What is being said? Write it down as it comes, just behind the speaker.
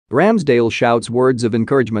Ramsdale shouts words of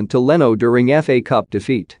encouragement to Leno during FA Cup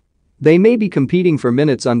defeat. They may be competing for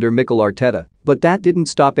minutes under Mikel Arteta, but that didn't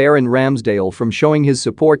stop Aaron Ramsdale from showing his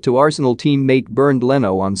support to Arsenal teammate Bernd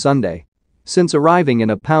Leno on Sunday. Since arriving in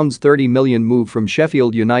a £30 million move from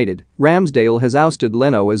Sheffield United, Ramsdale has ousted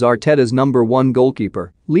Leno as Arteta's #1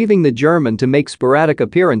 goalkeeper, leaving the German to make sporadic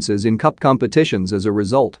appearances in cup competitions as a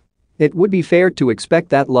result. It would be fair to expect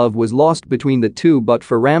that love was lost between the two, but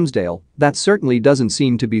for Ramsdale, that certainly doesn't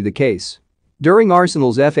seem to be the case. During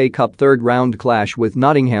Arsenal's FA Cup third-round clash with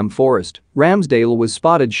Nottingham Forest, Ramsdale was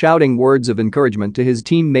spotted shouting words of encouragement to his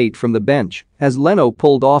teammate from the bench as Leno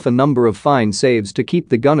pulled off a number of fine saves to keep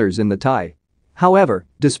the Gunners in the tie. However,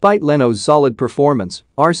 despite Leno's solid performance,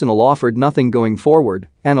 Arsenal offered nothing going forward,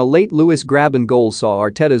 and a late Lewis Graben goal saw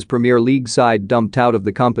Arteta's Premier League side dumped out of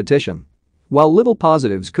the competition. While little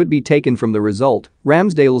positives could be taken from the result,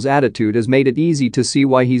 Ramsdale's attitude has made it easy to see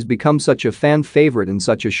why he's become such a fan favorite in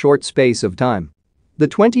such a short space of time. The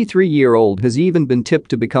 23-year-old has even been tipped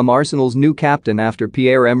to become Arsenal's new captain after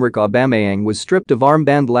Pierre-Emerick Aubameyang was stripped of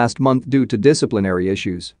armband last month due to disciplinary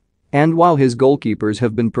issues. And while his goalkeepers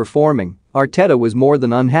have been performing, Arteta was more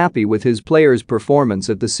than unhappy with his players' performance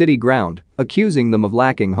at the City ground, accusing them of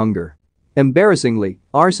lacking hunger. Embarrassingly,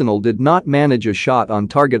 Arsenal did not manage a shot on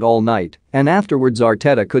target all night, and afterwards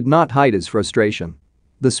Arteta could not hide his frustration.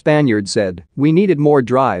 The Spaniard said, "We needed more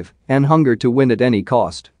drive and hunger to win at any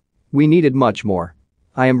cost. We needed much more.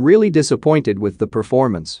 I am really disappointed with the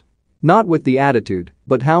performance. Not with the attitude,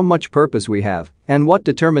 but how much purpose we have and what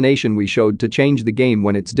determination we showed to change the game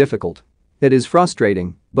when it's difficult. It is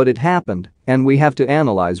frustrating, but it happened, and we have to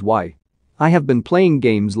analyze why. I have been playing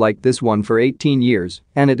games like this one for 18 years,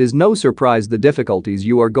 and it is no surprise the difficulties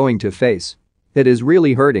you are going to face. It is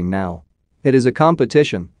really hurting now. It is a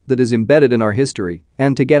competition that is embedded in our history,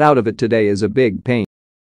 and to get out of it today is a big pain."